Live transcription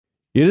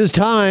It is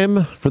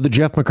time for the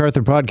Jeff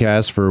McArthur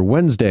podcast for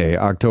Wednesday,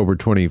 October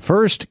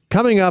 21st.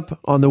 Coming up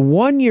on the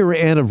one-year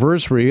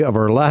anniversary of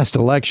our last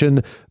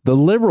election, the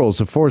Liberals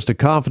have forced a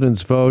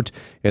confidence vote,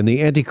 and the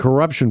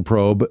anti-corruption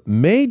probe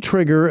may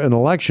trigger an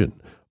election.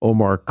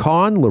 Omar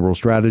Khan, Liberal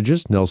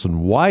strategist, Nelson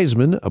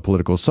Wiseman, a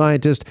political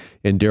scientist,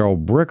 and Darrell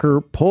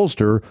Bricker,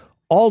 pollster,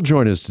 all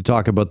join us to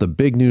talk about the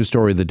big news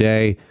story of the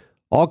day,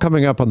 all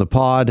coming up on the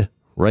pod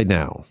right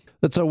now.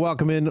 Let's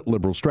welcome in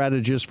Liberal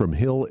strategist from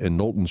Hill and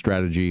Knowlton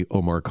Strategy.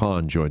 Omar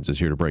Khan joins us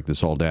here to break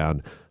this all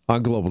down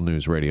on Global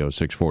News Radio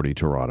 640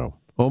 Toronto.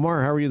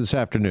 Omar, how are you this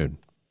afternoon?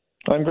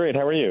 I'm great.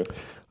 How are you?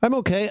 I'm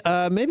okay.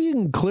 Maybe you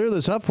can clear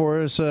this up for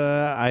us.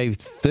 I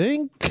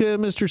think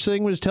Mr.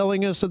 Singh was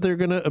telling us that they're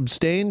going to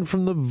abstain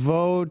from the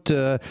vote.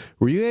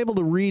 Were you able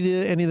to read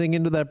anything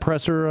into that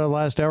presser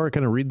last hour?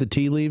 Kind of read the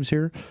tea leaves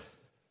here?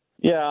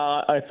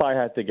 Yeah, if I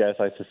had to guess,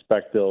 I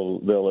suspect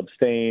they'll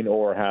abstain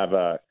or have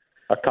a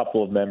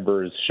couple of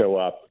members show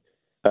up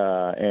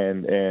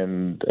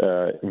and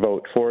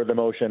vote for the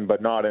motion,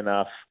 but not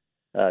enough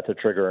to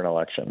trigger an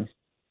election.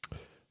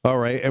 All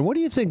right. And what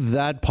do you think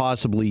that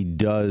possibly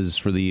does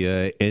for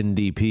the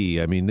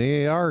NDP? I mean,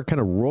 they are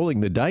kind of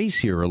rolling the dice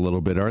here a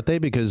little bit, aren't they?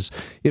 Because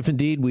if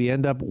indeed we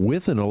end up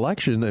with an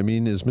election, I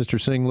mean, is Mr.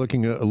 Singh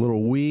looking a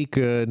little weak,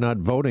 not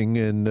voting,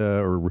 and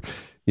or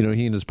he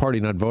and his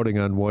party not voting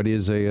on what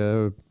is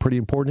a pretty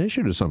important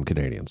issue to some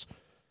Canadians?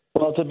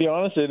 Well, to be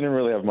honest, they didn't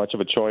really have much of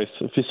a choice.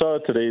 If you saw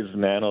today's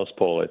Nanos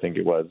poll, I think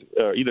it was,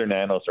 either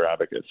Nanos or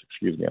Abacus,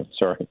 excuse me, I'm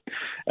sorry.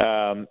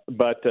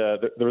 But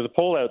there was a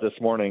poll out this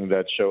morning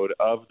that showed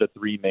of the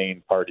three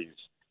main parties,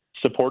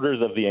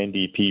 supporters of the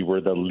NDP were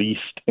the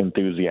least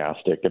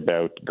enthusiastic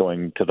about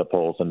going to the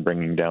polls and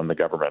bringing down the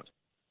government.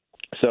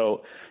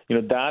 So,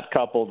 that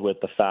coupled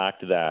with the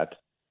fact that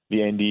the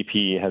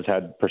NDP has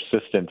had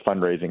persistent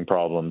fundraising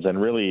problems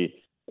and really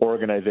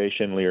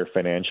organizationally or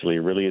financially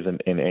really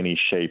isn't in any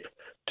shape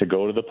to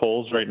go to the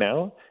polls right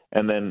now.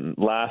 And then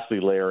lastly,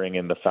 layering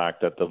in the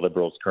fact that the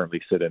Liberals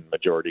currently sit in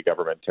majority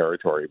government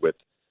territory with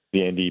the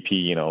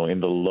NDP, in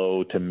the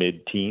low to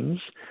mid-teens.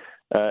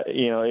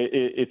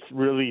 It's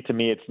really, to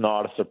me, it's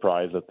not a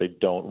surprise that they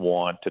don't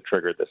want to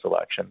trigger this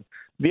election.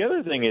 The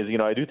other thing is,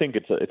 I do think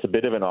it's a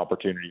bit of an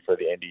opportunity for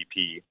the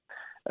NDP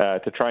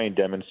to try and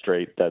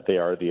demonstrate that they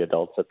are the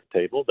adults at the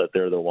table, that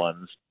they're the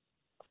ones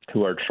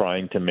who are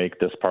trying to make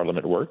this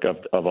parliament work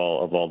of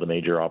all the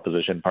major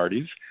opposition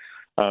parties.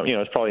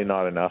 It's probably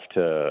not enough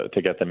to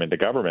get them into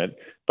government,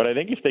 but I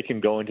think if they can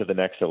go into the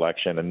next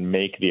election and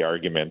make the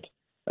argument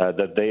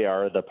that they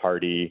are the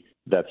party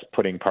that's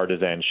putting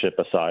partisanship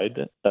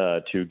aside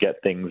to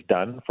get things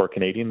done for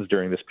Canadians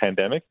during this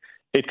pandemic,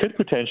 it could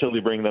potentially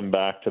bring them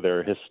back to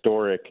their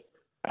historic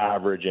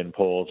average in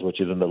polls,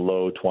 which is in the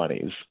low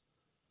 20s.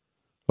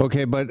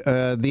 Okay, but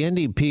the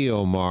NDP,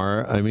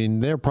 Omar, I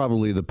mean, they're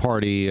probably the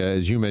party,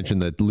 as you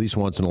mentioned, that at least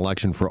wants an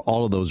election for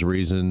all of those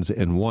reasons,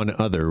 and one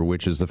other,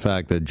 which is the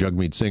fact that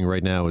Jagmeet Singh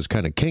right now is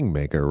kind of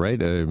kingmaker,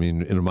 right? I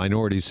mean, in a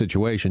minority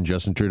situation,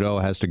 Justin Trudeau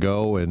has to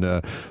go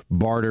and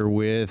barter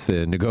with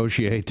and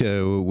negotiate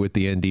with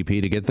the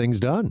NDP to get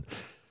things done.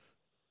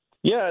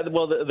 Yeah,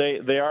 well,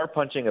 they are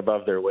punching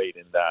above their weight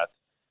in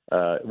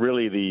that.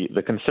 Really,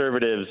 the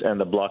Conservatives and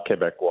the Bloc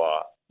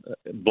Québécois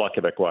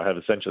have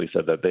essentially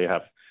said that they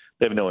have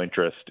no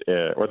interest,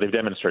 or they've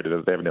demonstrated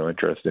that they have no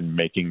interest in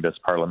making this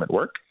parliament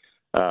work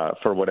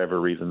for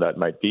whatever reason that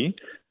might be.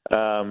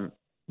 That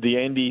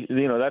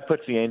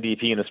puts the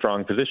NDP in a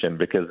strong position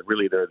because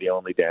really they're the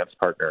only dance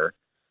partner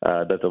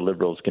that the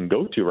Liberals can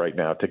go to right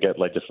now to get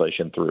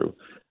legislation through.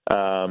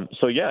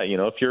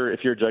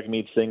 If you're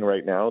Jagmeet Singh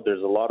right now,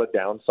 there's a lot of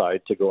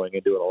downside to going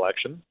into an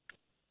election,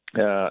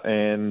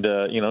 and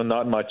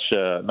not much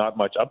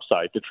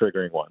upside to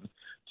triggering one.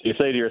 So you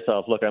say to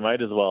yourself, look, I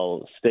might as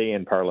well stay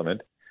in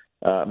Parliament.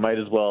 Might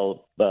as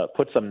well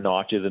put some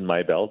notches in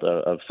my belt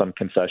of some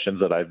concessions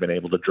that I've been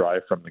able to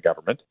drive from the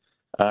government.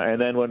 And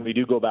then when we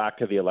do go back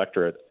to the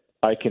electorate,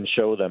 I can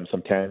show them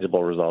some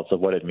tangible results of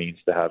what it means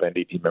to have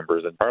NDP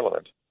members in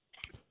Parliament.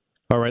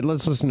 All right,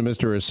 let's listen to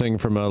Mr. Singh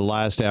from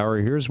last hour.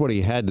 Here's what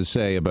he had to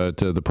say about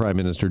the Prime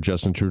Minister,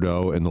 Justin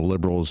Trudeau, and the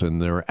Liberals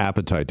and their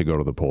appetite to go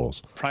to the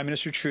polls. Prime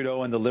Minister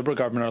Trudeau and the Liberal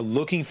government are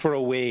looking for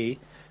a way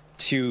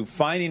to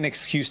find an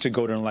excuse to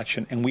go to an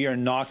election, and we are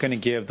not going to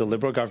give the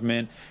Liberal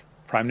government,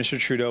 Prime Minister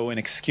Trudeau, an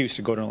excuse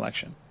to go to an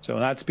election. So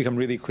that's become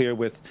really clear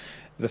with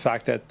the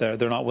fact that they're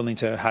not willing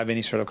to have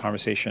any sort of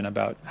conversation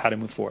about how to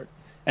move forward.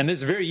 And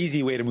there's a very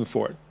easy way to move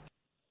forward.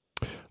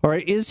 All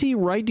right. Is he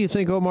right, do you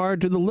think, Omar?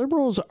 Do the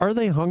Liberals, are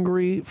they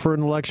hungry for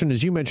an election?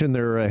 As you mentioned,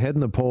 they're ahead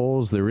in the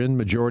polls. They're in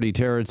majority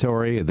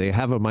territory. They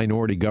have a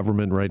minority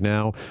government right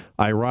now.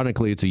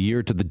 Ironically, it's a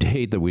year to the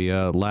date that we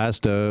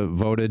last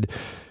voted.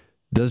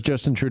 Does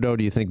Justin Trudeau,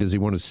 do you think, does he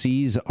want to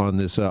seize on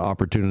this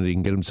opportunity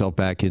and get himself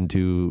back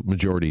into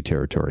majority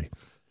territory?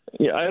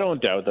 Yeah, I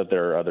don't doubt that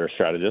there are other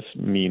strategists,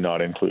 me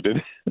not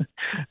included,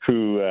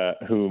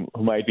 who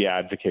might be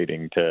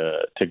advocating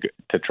to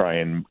try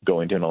and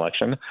go into an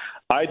election.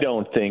 I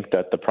don't think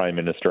that the Prime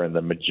Minister and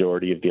the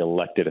majority of the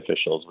elected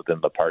officials within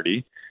the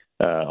party,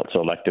 also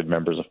elected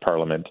members of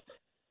Parliament,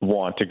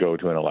 want to go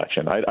to an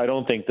election. I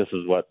don't think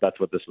that's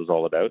what this was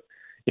all about.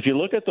 If you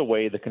look at the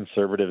way the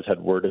Conservatives had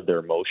worded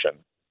their motion,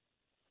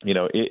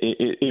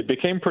 it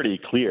became pretty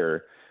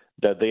clear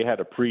that they had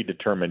a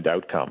predetermined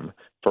outcome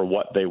for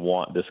what they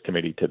want this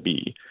committee to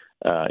be.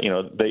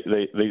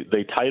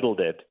 They titled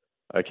it,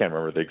 I can't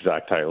remember the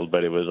exact title,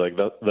 but it was like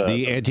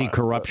the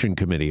Anti-Corruption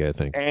Committee, I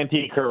think.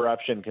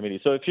 Anti-Corruption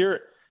Committee. So if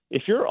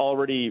you're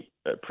already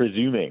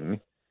presuming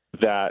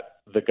that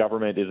the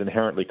government is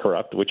inherently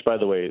corrupt, which, by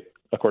the way,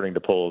 according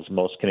to polls,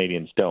 most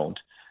Canadians don't,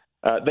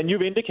 then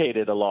you've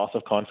indicated a loss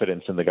of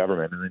confidence in the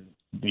government, and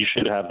you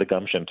should have the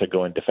gumption to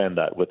go and defend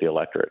that with the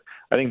electorate.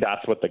 I think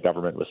that's what the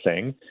government was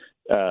saying.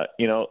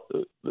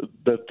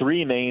 The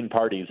three main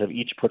parties have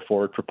each put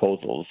forward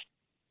proposals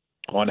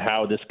on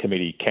how this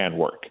committee can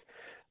work,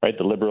 right?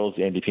 The Liberals,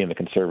 the NDP, and the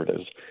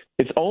Conservatives.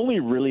 It's only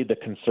really the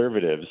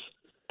Conservatives,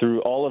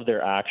 through all of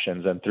their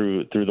actions and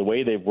through the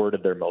way they've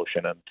worded their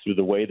motion and through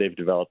the way they've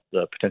developed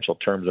the potential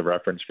terms of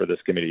reference for this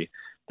committee,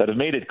 that have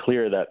made it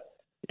clear that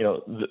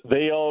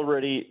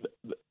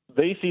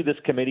they see this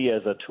committee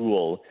as a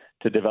tool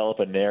to develop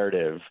a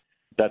narrative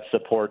that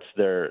supports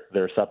their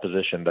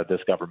supposition that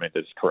this government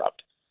is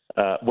corrupt.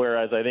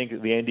 Whereas I think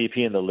the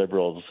NDP and the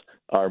Liberals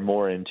are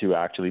more into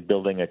actually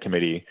building a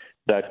committee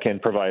that can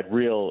provide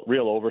real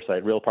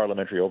oversight, real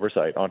parliamentary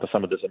oversight onto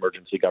some of this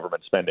emergency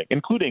government spending,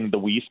 including the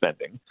WE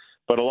spending,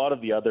 but a lot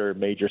of the other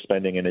major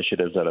spending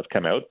initiatives that have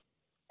come out,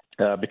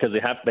 because they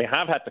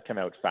have had to come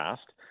out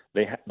fast.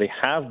 They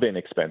have been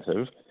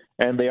expensive,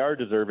 and they are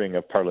deserving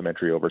of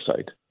parliamentary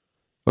oversight.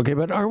 Okay,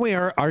 but aren't we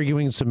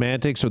arguing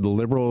semantics, or the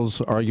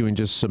Liberals arguing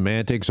just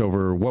semantics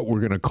over what we're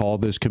going to call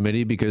this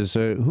committee? Because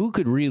who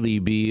could really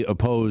be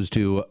opposed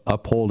to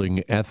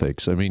upholding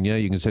ethics? I mean, yeah,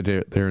 you can sit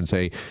there and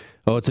say,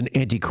 oh, it's an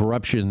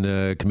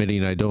anti-corruption committee,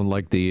 and I don't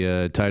like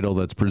the title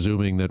that's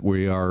presuming that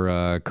we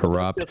are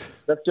corrupt.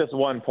 That's just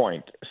one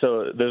point.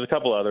 So there's a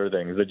couple other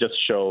things that just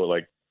show,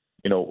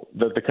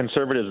 that the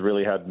Conservatives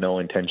really had no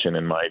intention,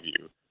 in my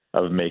view,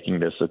 of making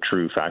this a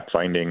true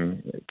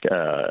fact-finding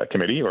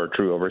committee or a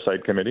true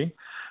oversight committee.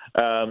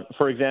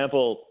 For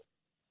example,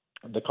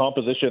 the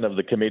composition of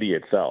the committee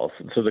itself.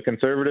 So the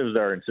Conservatives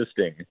are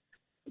insisting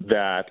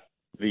that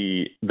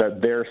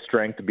their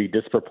strength be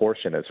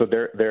disproportionate. So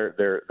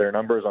their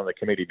numbers on the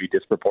committee be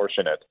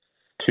disproportionate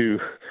to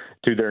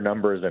their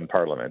numbers in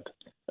Parliament.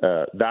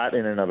 That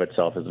in and of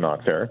itself is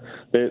not fair.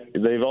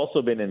 They've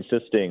also been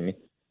insisting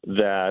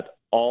that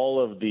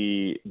all of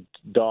the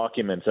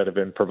documents that have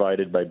been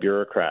provided by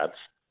bureaucrats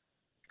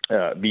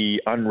be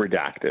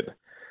unredacted.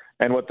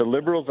 And what the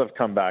Liberals have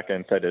come back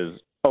and said is,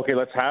 okay,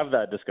 let's have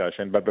that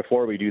discussion, but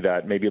before we do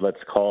that, maybe let's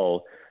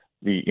call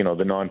the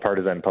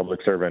nonpartisan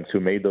public servants who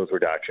made those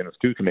redactions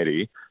to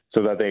committee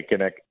so that they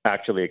can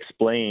actually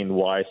explain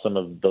why some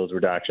of those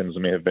redactions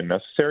may have been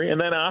necessary. And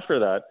then after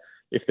that,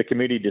 if the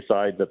committee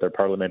decides that their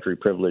parliamentary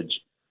privilege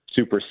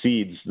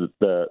supersedes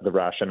the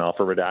rationale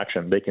for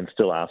redaction, they can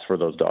still ask for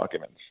those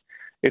documents.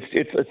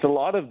 It's a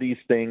lot of these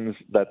things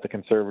that the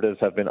Conservatives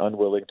have been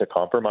unwilling to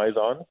compromise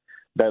on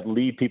that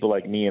lead people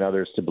like me and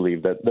others to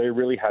believe that they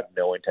really had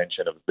no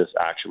intention of this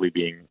actually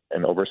being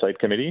an oversight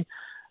committee.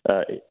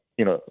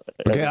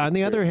 Okay. On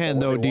the other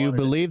hand, though, do you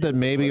believe that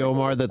maybe,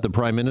 Omar, that the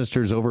Prime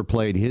Minister's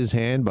overplayed his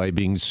hand by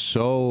being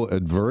so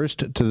adverse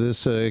to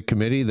this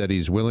committee that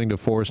he's willing to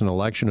force an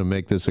election and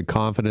make this a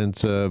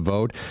confidence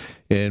vote?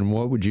 And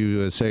what would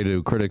you say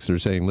to critics that are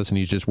saying, listen,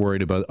 he's just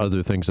worried about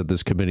other things that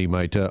this committee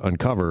might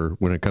uncover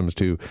when it comes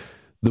to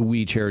the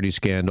WE charity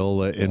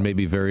scandal and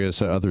maybe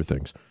various other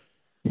things?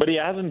 But he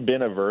hasn't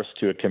been averse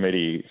to a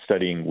committee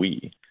studying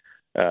WE.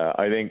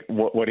 I think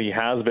what he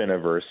has been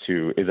averse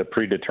to is a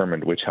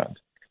predetermined witch hunt.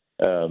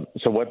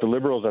 So what the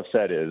Liberals have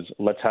said is,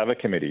 let's have a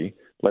committee,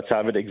 let's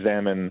have it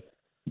examine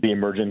the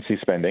emergency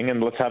spending,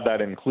 and let's have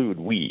that include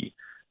WE.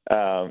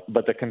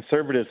 But the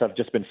Conservatives have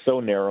just been so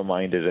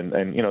narrow-minded, and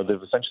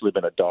they've essentially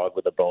been a dog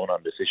with a bone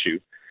on this issue.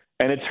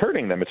 And it's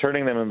hurting them. It's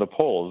hurting them in the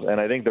polls. And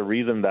I think the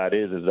reason that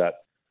is that,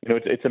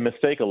 it's a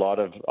mistake a lot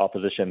of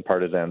opposition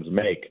partisans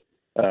make,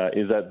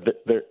 is that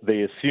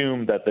they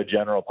assume that the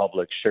general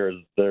public shares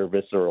their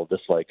visceral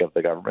dislike of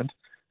the government.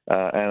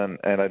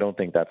 And I don't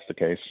think that's the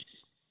case.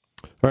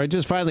 All right,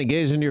 just finally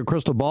gaze into your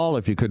crystal ball,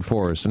 if you could,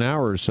 for us, an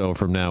hour or so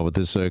from now with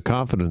this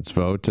confidence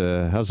vote.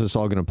 How's this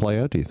all going to play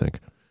out, do you think?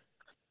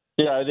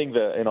 Yeah, I think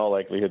that in all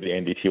likelihood the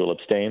NDP will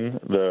abstain.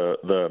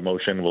 The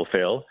motion will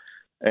fail.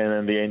 And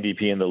then the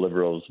NDP and the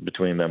Liberals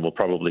between them will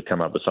probably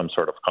come up with some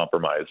sort of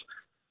compromise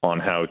on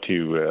how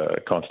to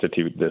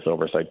constitute this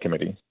oversight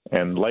committee.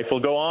 And life will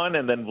go on,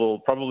 and then we'll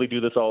probably do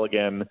this all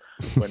again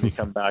when we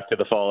come back to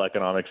the fall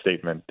economic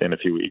statement in a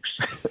few weeks.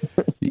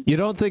 You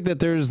don't think that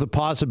there's the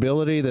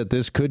possibility that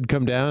this could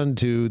come down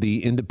to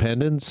the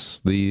independents,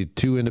 the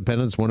two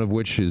independents, one of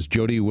which is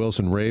Jody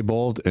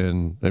Wilson-Raybould?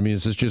 And I mean,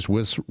 is this just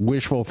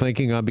wishful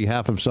thinking on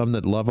behalf of some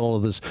that love all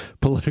of this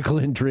political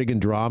intrigue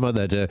and drama,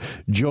 that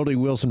Jody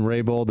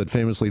Wilson-Raybould, that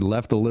famously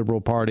left the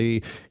Liberal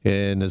Party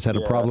and has had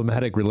a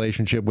problematic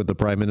relationship with the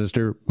Prime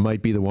Minister,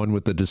 might be the one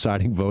with the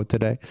deciding vote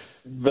today?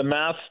 The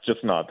math's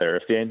just not there.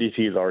 If the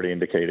NDP has already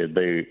indicated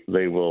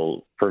they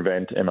will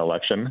prevent an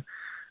election,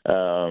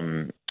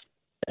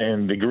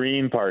 and the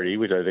Green Party,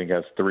 which I think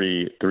has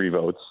three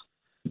votes,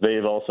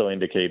 they've also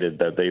indicated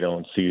that they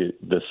don't see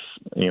this.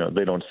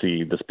 They don't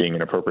see this being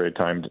an appropriate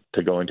time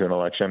to go into an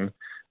election.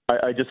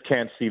 I just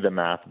can't see the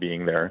math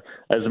being there.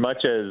 As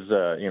much as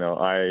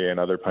I and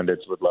other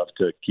pundits would love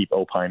to keep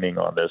opining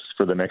on this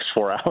for the next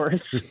 4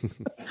 hours,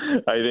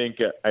 I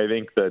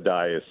think the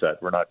die is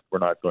set. We're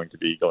not going to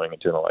be going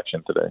into an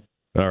election today.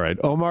 All right,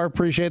 Omar,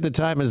 appreciate the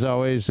time as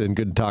always, and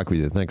good to talk with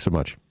you. Thanks so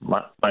much.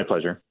 My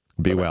pleasure.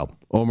 Be well.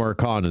 Omar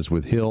Khan is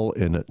with Hill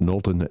and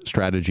Knowlton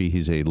Strategy.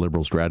 He's a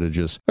Liberal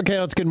strategist. Okay,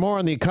 let's get more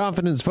on the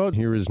confidence vote.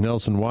 Here is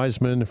Nelson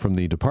Wiseman from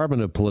the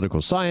Department of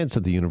Political Science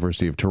at the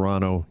University of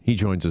Toronto. He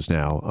joins us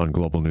now on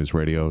Global News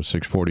Radio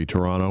 640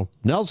 Toronto.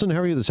 Nelson,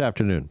 how are you this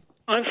afternoon?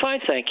 I'm fine,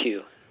 thank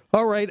you.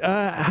 All right.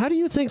 How do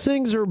you think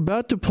things are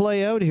about to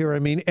play out here? I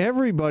mean,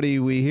 everybody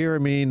we hear,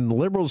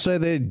 Liberals say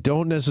they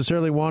don't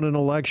necessarily want an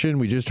election.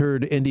 We just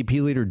heard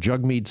NDP leader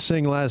Jagmeet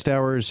Singh last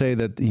hour say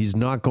that he's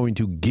not going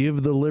to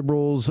give the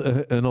Liberals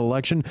an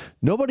election.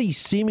 Nobody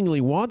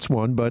seemingly wants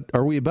one, but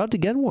are we about to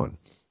get one?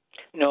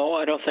 No,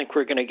 I don't think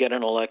we're going to get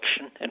an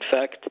election. In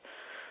fact,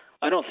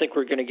 I don't think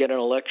we're going to get an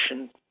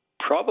election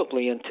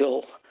probably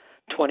until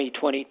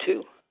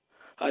 2022.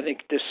 I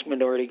think this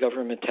minority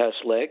government has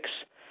legs,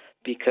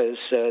 because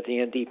the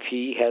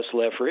NDP has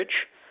leverage,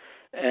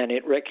 and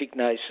it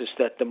recognizes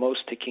that the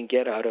most it can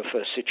get out of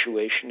a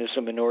situation is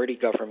a minority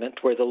government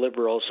where the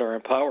Liberals are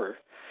in power,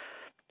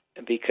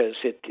 because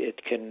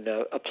it can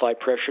apply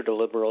pressure to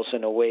Liberals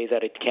in a way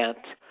that it can't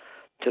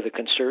to the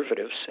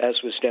Conservatives, as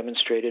was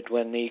demonstrated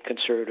when the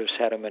Conservatives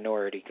had a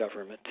minority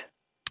government.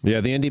 Yeah,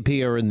 the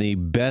NDP are in the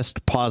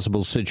best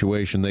possible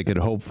situation they could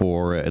hope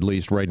for, at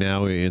least right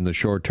now in the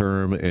short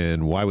term,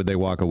 and why would they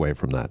walk away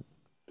from that?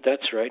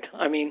 That's right.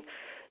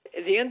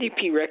 The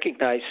NDP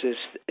recognizes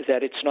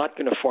that it's not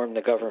going to form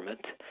the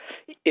government.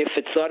 If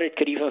it thought it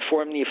could even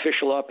form the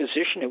official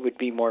opposition, it would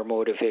be more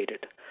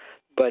motivated.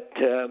 But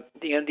the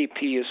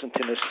NDP isn't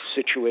in a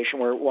situation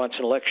where it wants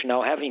an election.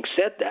 Now, having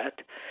said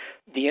that,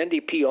 the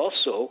NDP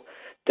also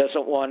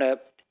doesn't want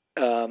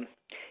to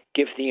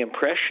give the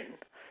impression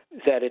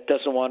that it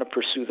doesn't want to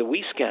pursue the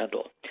WE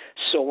scandal.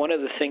 So one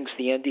of the things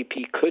the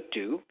NDP could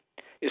do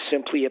is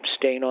simply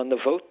abstain on the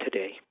vote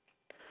today.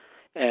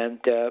 And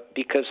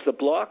because the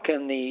Bloc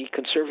and the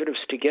Conservatives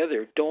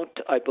together don't,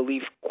 I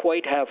believe,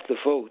 quite have the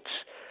votes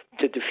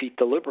to defeat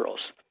the Liberals.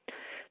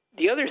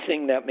 The other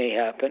thing that may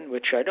happen,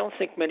 which I don't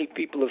think many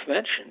people have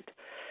mentioned,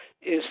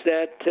 is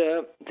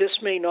that this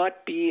may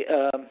not be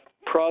a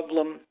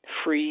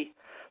problem-free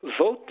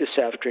vote this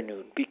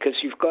afternoon, because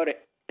you've got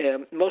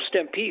most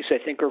MPs, I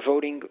think, are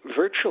voting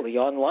virtually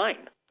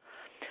online.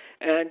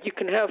 And you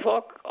can have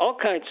all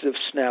kinds of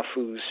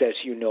snafus, as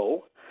you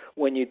know,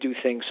 when you do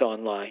things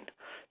online.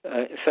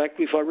 In fact,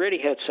 we've already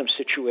had some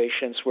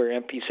situations where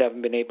MPs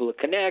haven't been able to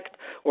connect,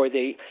 or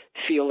they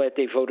feel that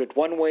they voted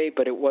one way,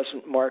 but it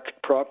wasn't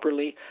marked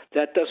properly.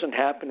 That doesn't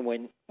happen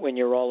when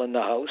you're all in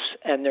the House,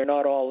 and they're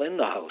not all in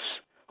the House.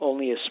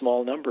 Only a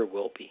small number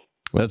will be.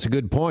 That's a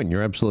good point.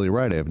 You're absolutely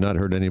right. I have not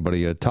heard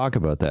anybody talk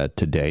about that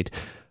to date.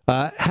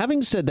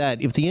 Having said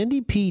that, if the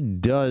NDP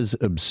does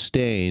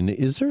abstain,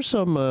 is there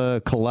some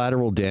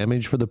collateral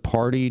damage for the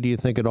party, do you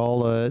think at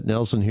all,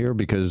 Nelson, here,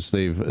 because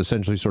they've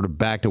essentially sort of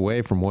backed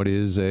away from what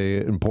is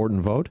an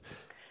important vote?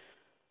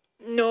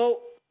 No.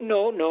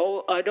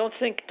 I don't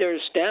think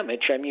there's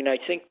damage. I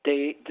think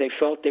they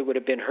felt they would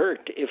have been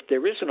hurt if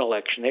there is an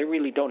election. They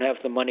really don't have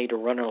the money to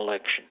run an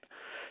election.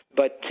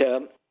 But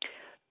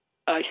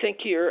I think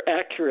you're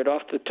accurate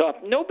off the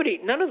top.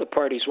 None of the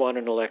parties want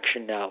an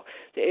election now.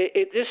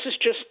 This is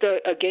just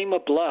a game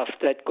of bluff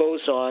that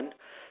goes on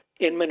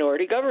in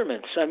minority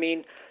governments.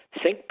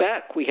 Think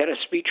back. We had a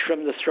speech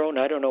from the throne,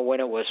 I don't know when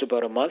it was,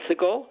 about a month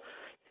ago,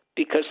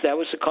 because that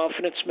was a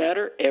confidence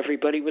matter.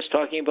 Everybody was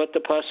talking about the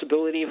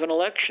possibility of an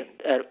election.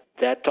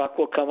 That talk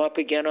will come up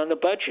again on the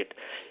budget.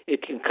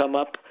 It can come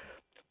up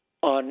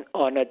on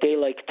a day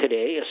like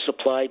today, a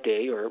supply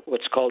day, or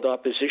what's called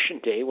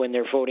opposition day, when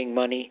they're voting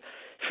money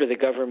for the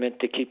government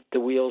to keep the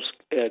wheels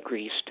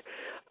greased.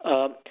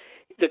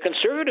 The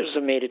Conservatives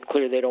have made it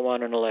clear they don't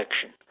want an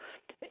election.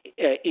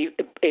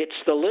 It's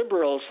the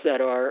Liberals that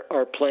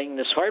are playing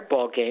this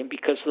hardball game,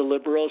 because the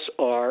Liberals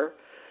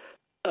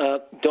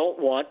don't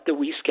want the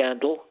WE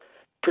scandal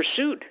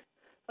pursued.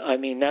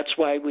 That's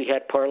why we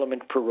had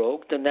Parliament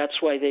prorogued, and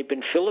that's why they've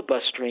been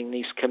filibustering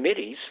these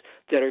committees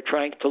that are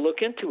trying to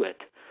look into it.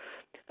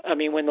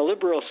 When the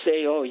Liberals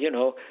say,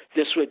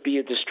 this would be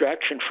a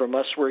distraction from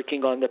us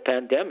working on the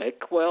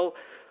pandemic, well,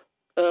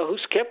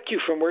 who's kept you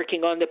from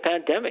working on the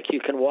pandemic?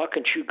 You can walk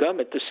and chew gum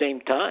at the same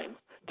time.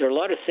 There are a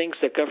lot of things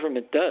that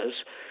government does.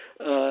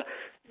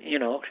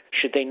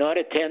 Should they not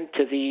attend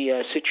to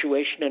the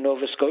situation in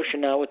Nova Scotia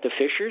now with the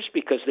fishers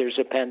because there's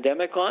a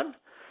pandemic on?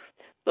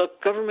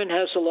 Look, government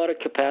has a lot of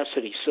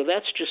capacity, so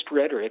that's just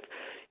rhetoric.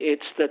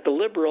 It's that the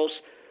Liberals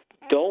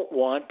don't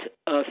want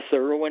a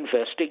thorough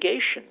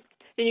investigation.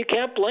 And you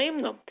can't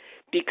blame them,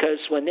 because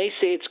when they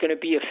say it's going to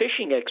be a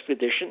fishing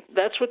expedition,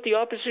 that's what the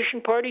opposition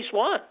parties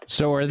want.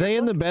 So are they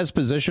in the best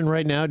position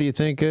right now, do you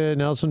think,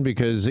 Nelson?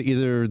 Because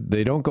either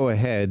they don't go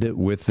ahead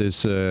with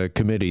this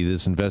committee,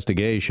 this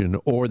investigation,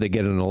 or they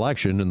get an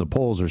election, and the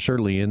polls are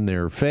certainly in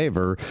their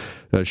favor,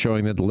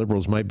 showing that the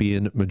Liberals might be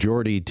in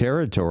majority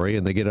territory,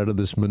 and they get out of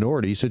this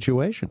minority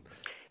situation.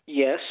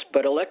 Yes,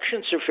 but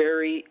elections are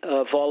very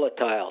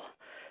volatile.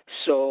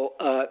 So,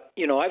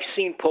 I've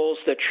seen polls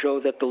that show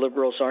that the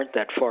Liberals aren't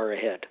that far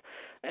ahead.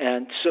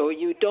 And so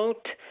you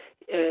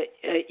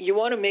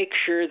want to make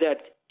sure that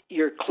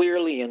you're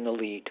clearly in the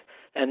lead,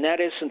 and that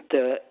isn't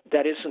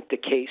the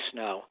case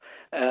now.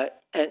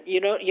 And you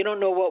don't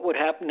know what would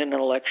happen in an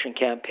election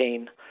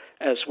campaign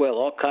as well.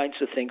 All kinds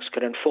of things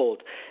could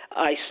unfold.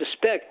 I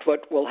suspect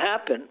what will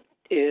happen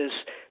is,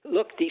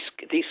 look,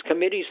 these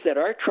committees that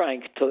are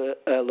trying to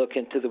look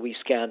into the wee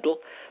scandal,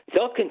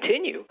 they'll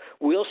continue.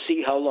 We'll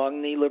see how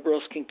long the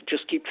Liberals can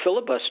just keep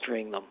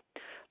filibustering them.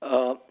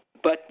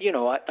 But,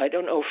 I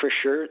don't know for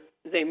sure.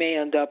 They may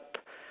end up,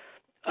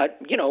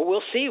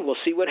 we'll see. We'll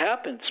see what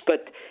happens.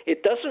 But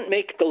it doesn't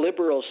make the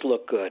Liberals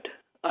look good,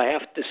 I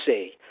have to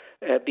say,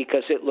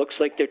 because it looks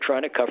like they're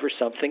trying to cover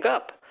something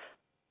up.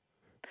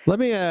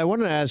 I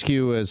want to ask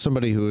you, as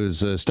somebody who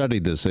has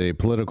studied this, a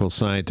political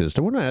scientist,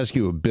 I want to ask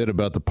you a bit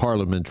about the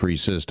parliamentary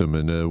system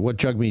and what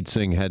Jagmeet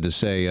Singh had to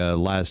say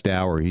last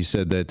hour. He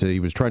said that he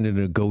was trying to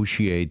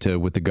negotiate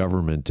with the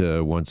government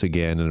once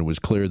again, and it was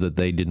clear that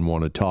they didn't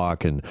want to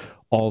talk, and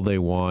all they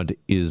want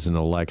is an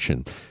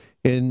election.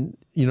 And,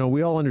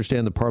 we all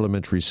understand the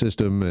parliamentary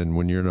system, and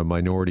when you're in a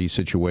minority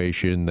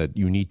situation, that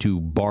you need to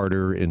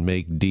barter and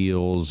make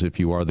deals if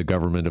you are the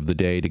government of the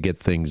day to get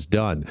things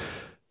done.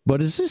 But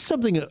is this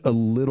something a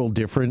little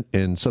different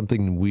and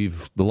something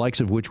the likes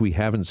of which we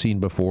haven't seen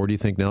before, do you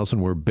think, Nelson,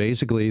 where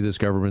basically this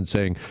government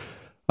saying,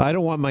 I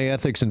don't want my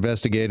ethics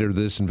investigated or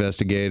this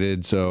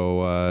investigated,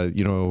 so,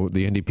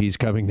 the NDP's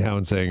coming now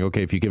and saying,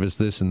 okay, if you give us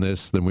this and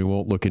this, then we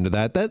won't look into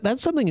that.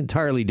 That's something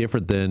entirely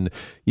different than,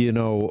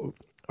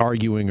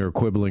 arguing or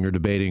quibbling or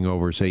debating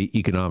over, say,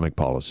 economic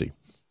policy.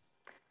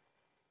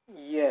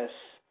 Yes.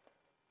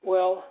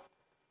 Well,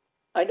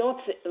 I don't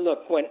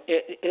look, when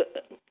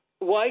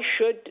why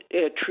should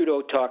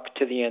Trudeau talk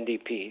to the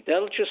NDP?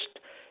 That'll just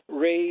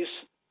raise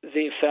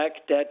the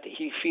fact that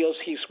he feels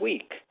he's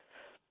weak.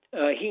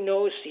 He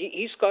knows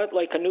he's got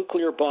like a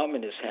nuclear bomb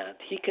in his hand.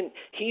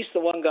 He's the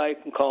one guy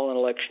who can call an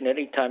election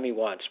anytime he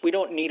wants. We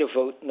don't need a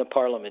vote in the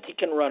Parliament. He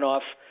can run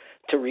off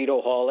to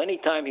Rideau Hall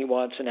anytime he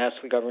wants and ask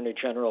the Governor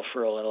General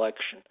for an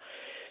election.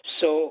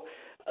 So,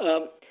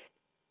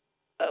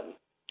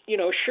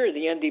 sure, the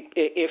NDP,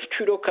 if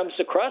Trudeau comes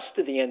across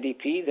to the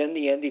NDP, then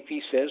the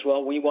NDP says,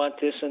 well, we want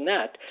this and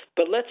that.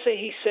 But let's say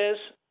he says,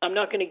 I'm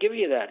not going to give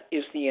you that.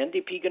 Is the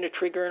NDP going to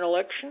trigger an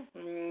election?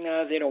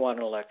 No, they don't want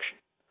an election.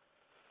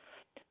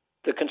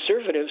 The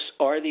Conservatives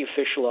are the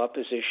official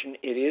opposition.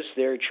 It is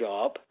their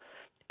job.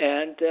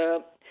 And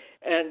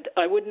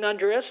I wouldn't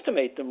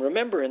underestimate them.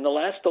 Remember, in the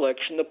last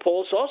election, the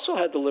polls also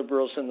had the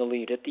Liberals in the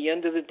lead. At the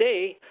end of the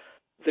day,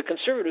 the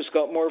Conservatives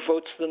got more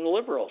votes than the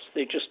Liberals.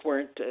 They just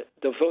weren't.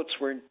 The votes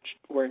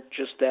weren't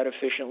just that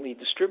efficiently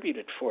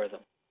distributed for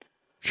them.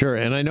 Sure,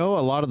 and I know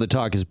a lot of the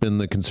talk has been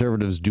the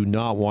Conservatives do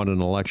not want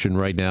an election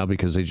right now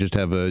because they just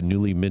have a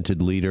newly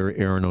minted leader,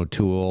 Aaron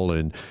O'Toole,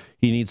 and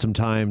he needs some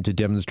time to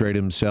demonstrate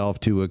himself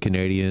to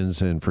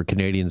Canadians and for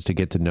Canadians to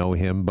get to know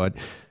him. But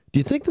do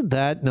you think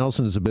that,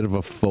 Nelson, is a bit of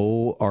a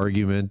faux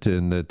argument,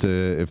 and that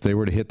if they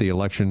were to hit the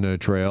election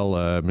trail,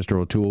 Mr.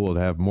 O'Toole would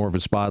have more of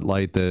a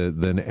spotlight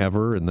than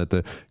ever, and that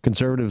the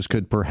Conservatives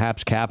could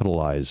perhaps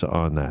capitalize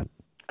on that?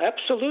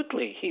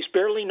 Absolutely. He's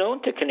barely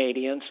known to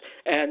Canadians,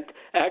 and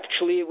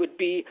actually it would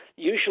be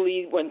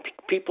usually when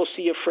people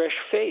see a fresh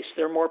face,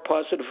 they're more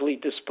positively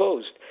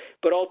disposed.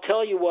 But I'll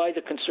tell you why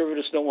the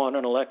Conservatives don't want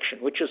an election,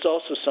 which is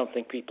also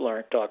something people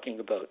aren't talking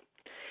about.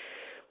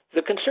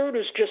 The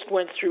Conservatives just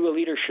went through a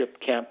leadership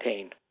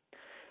campaign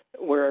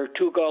where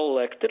two got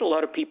elected. A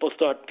lot of people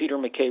thought Peter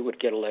MacKay would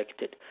get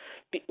elected.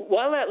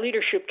 While that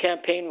leadership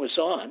campaign was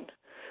on,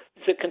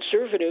 the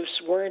Conservatives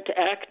weren't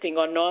acting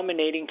on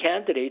nominating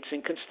candidates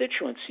in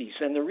constituencies.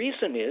 And the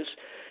reason is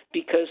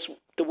because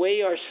the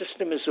way our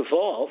system has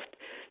evolved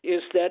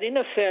is that, in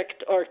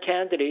effect, our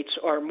candidates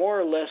are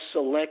more or less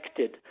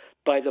selected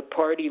by the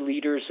party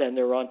leaders and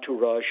their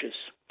entourages.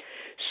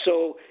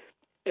 So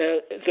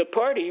the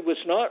party was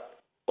not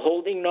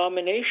holding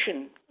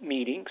nomination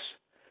meetings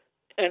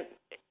and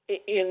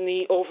in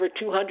the over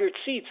 200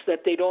 seats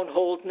that they don't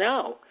hold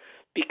now,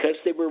 because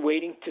they were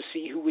waiting to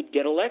see who would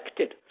get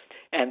elected.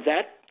 And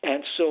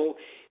so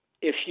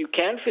if you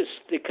canvass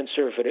the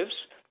Conservatives,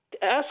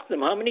 ask them,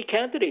 how many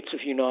candidates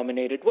have you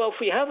nominated? Well, if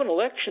we have an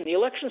election, the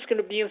election is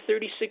going to be in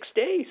 36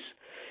 days.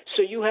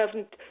 So you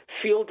haven't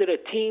fielded a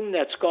team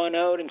that's gone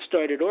out and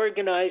started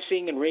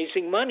organizing and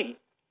raising money,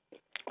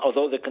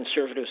 although the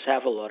Conservatives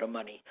have a lot of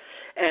money.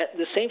 And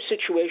the same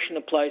situation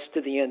applies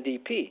to the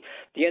NDP.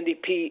 The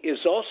NDP is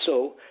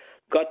also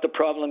got the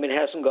problem it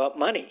hasn't got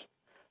money.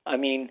 I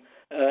mean,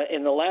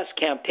 in the last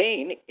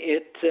campaign,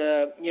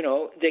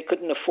 they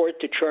couldn't afford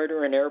to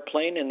charter an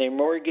airplane, and they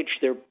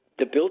mortgaged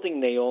the building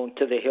they own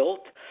to the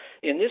hilt.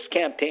 In this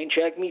campaign,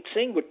 Jagmeet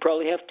Singh would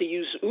probably have to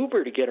use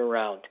Uber to get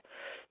around.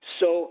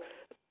 So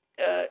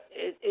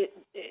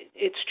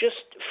it's just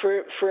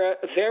for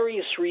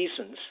various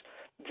reasons.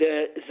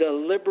 The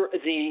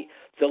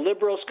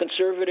Liberals,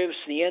 Conservatives,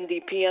 the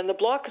NDP, and the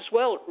Bloc as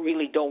well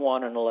really don't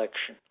want an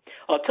election.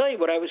 I'll tell you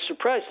what, I was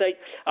surprised.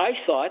 I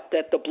thought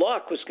that the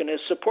Bloc was going to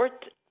support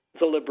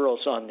the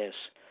Liberals on this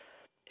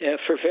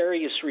for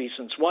various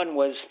reasons. One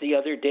was the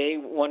other day,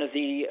 one of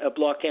the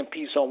Bloc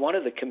MPs on one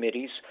of the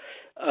committees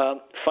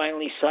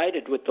finally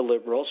sided with the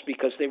Liberals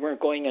because they weren't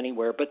going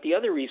anywhere. But the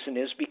other reason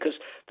is because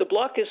the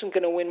Bloc isn't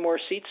going to win more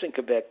seats in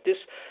Quebec.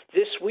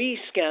 This wee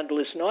scandal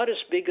is not as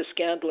big a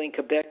scandal in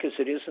Quebec as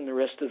it is in the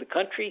rest of the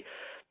country.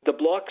 The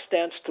Bloc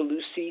stands to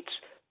lose seats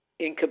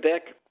in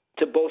Quebec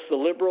to both the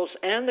Liberals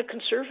and the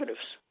Conservatives.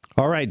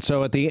 All right.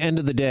 So at the end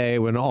of the day,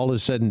 when all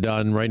is said and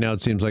done, right now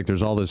it seems like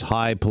there's all this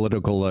high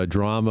political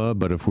drama.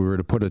 But if we were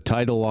to put a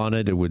title on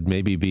it, it would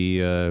maybe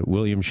be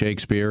William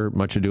Shakespeare,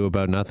 Much Ado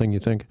About Nothing, you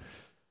think?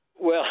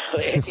 Well,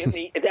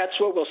 that's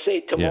what we'll say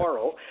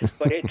tomorrow. Yeah.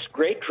 But it's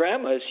great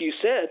drama, as you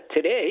said,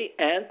 today,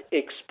 and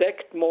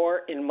expect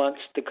more in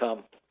months to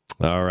come.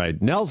 All right.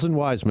 Nelson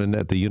Wiseman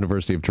at the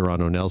University of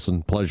Toronto.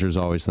 Nelson, pleasure as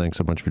always. Thanks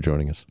so much for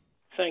joining us.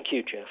 Thank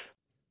you, Jeff.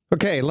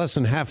 Okay, less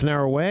than half an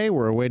hour away.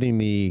 We're awaiting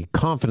the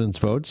confidence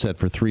vote set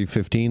for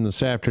 3:15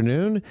 this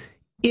afternoon.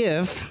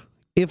 If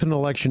an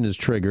election is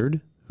triggered,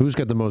 who's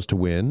got the most to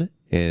win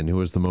and who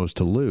has the most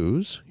to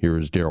lose? Here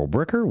is Darrell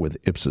Bricker with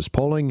Ipsos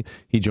Polling.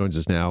 He joins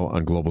us now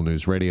on Global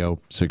News Radio,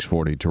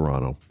 640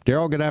 Toronto.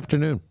 Darrell, good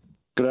afternoon.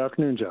 Good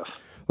afternoon, Jeff.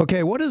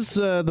 Okay, what does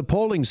the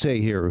polling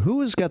say here?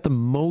 Who has got the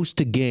most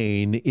to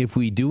gain if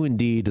we do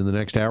indeed in the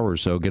next hour or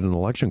so get an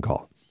election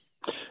call?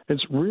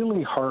 It's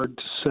really hard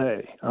to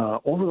say.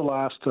 Over the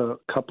last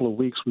couple of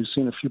weeks, we've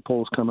seen a few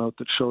polls come out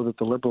that show that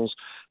the Liberals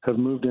have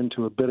moved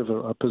into a bit of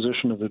a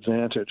position of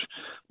advantage.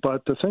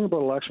 But the thing about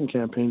election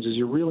campaigns is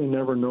you really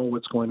never know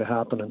what's going to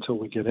happen until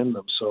we get in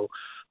them. So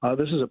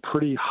this is a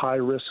pretty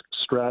high-risk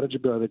strategy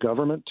by the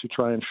government to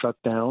try and shut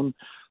down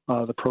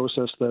the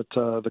process that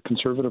the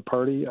Conservative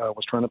Party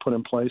was trying to put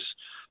in place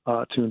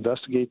to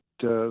investigate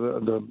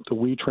the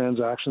WE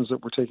transactions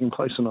that were taking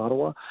place in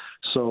Ottawa.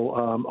 So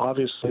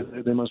obviously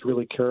they must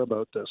really care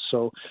about this.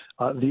 So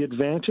the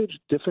advantage,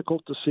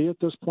 difficult to see at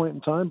this point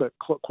in time, but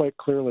quite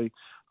clearly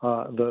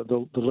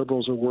the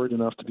Liberals are worried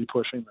enough to be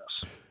pushing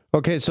this.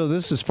 Okay, so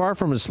this is far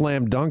from a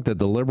slam dunk that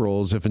the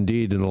Liberals, if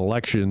indeed an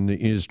election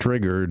is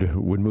triggered,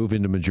 would move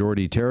into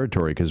majority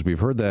territory, because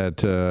we've heard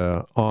that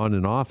on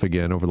and off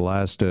again over the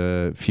last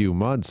few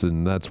months,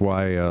 and that's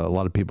why a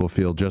lot of people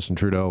feel Justin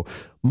Trudeau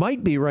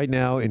might be right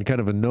now in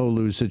kind of a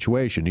no-lose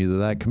situation. Either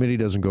that committee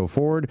doesn't go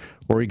forward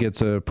or he gets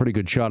a pretty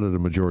good shot at a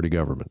majority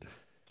government.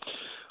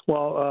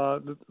 Well,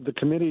 the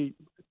committee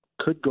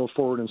could go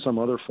forward in some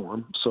other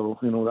form. So,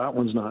 that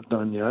one's not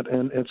done yet.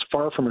 And it's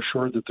far from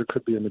assured that there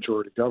could be a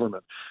majority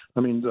government. I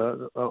mean,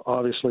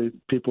 obviously,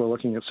 people are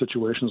looking at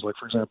situations like,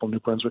 for example, New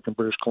Brunswick and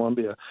British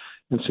Columbia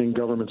and seeing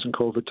governments in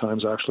COVID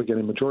times actually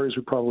getting majorities.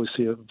 We probably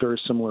see a very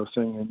similar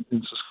thing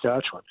in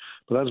Saskatchewan.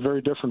 But that's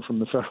very different from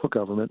the federal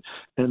government.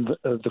 And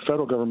the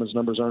federal government's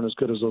numbers aren't as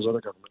good as those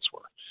other governments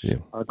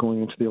were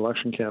going into the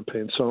election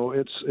campaign. So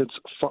it's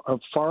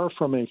far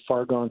from a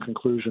far-gone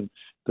conclusion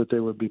that they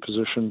would be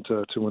positioned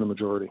to win a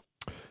majority.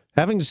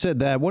 Having said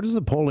that, what does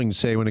the polling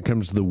say when it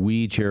comes to the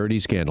WE charity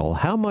scandal?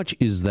 How much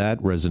is that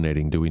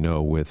resonating, do we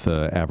know, with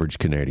average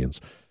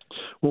Canadians?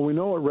 Well, we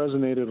know it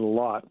resonated a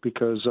lot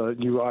because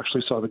you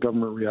actually saw the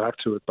government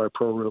react to it by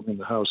proroguing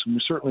the House. And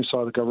we certainly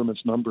saw the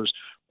government's numbers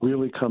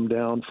really come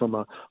down from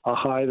a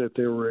high that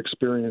they were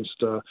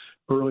experienced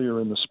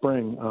earlier in the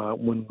spring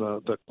when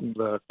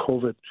the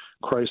COVID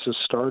crisis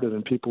started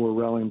and people were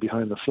rallying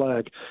behind the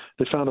flag.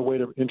 They found a way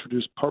to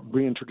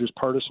reintroduce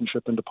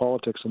partisanship into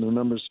politics, and their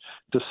numbers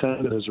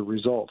descended as a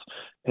result.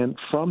 And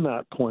from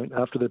that point,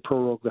 after they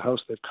prorogued the House,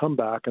 they've come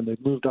back and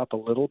they've moved up a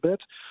little bit.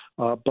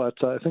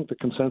 But I think the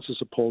consensus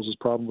of polls is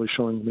probably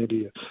showing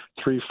maybe a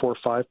 3, 4,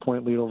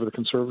 5-point lead over the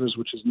Conservatives,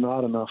 which is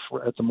not enough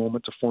at the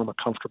moment to form a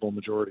comfortable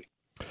majority.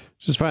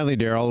 Just finally,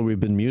 Darrell, we've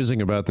been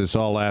musing about this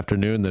all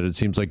afternoon, that it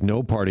seems like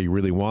no party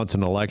really wants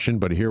an election,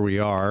 but here we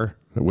are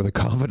with a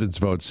confidence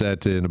vote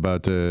set in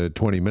about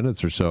 20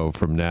 minutes or so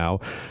from now.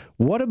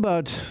 What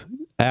about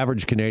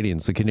average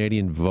Canadians, the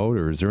Canadian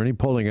voters? Is there any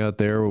polling out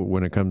there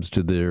when it comes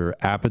to their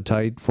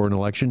appetite for an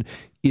election?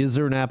 Is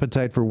there an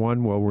appetite for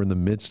one while we're in the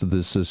midst of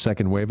this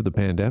second wave of the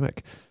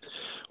pandemic?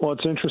 Well,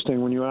 it's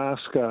interesting when you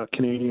ask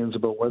Canadians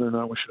about whether or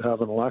not we should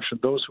have an election,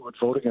 those who would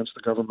vote against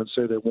the government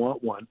say they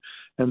want one,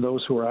 and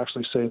those who are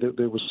actually say that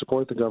they would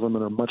support the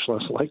government are much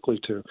less likely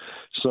to.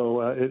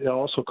 So it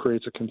also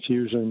creates a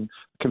confusing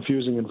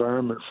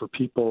environment for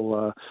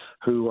people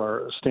who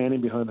are standing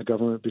behind the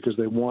government because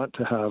they want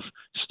to have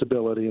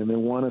stability and they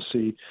want to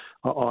see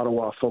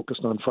Ottawa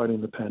focused on fighting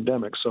the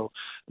pandemic. So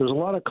there's a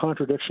lot of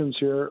contradictions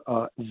here.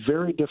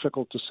 Very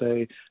difficult to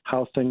say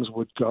how things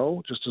would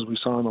go, just as we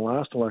saw in the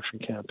last election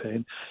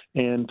campaign,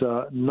 and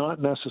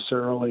not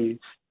necessarily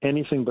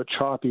anything but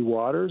choppy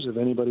waters if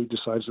anybody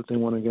decides that they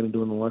want to get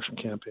into an election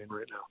campaign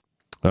right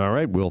now. All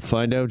right, we'll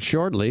find out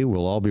shortly.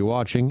 We'll all be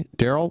watching.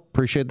 Darrell,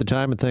 appreciate the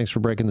time, and thanks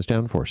for breaking this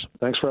down for us.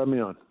 Thanks for having me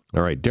on.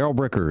 All right, Darrell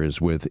Bricker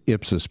is with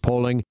Ipsos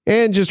Polling.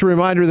 And just a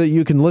reminder that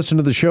you can listen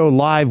to the show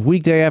live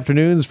weekday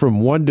afternoons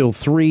from 1 till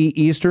 3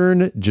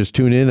 Eastern. Just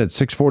tune in at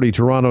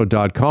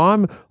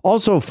 640toronto.com.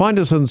 Also, find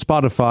us on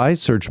Spotify,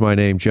 search my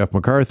name, Jeff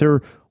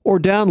McArthur, or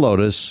download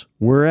us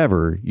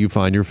wherever you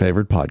find your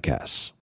favorite podcasts.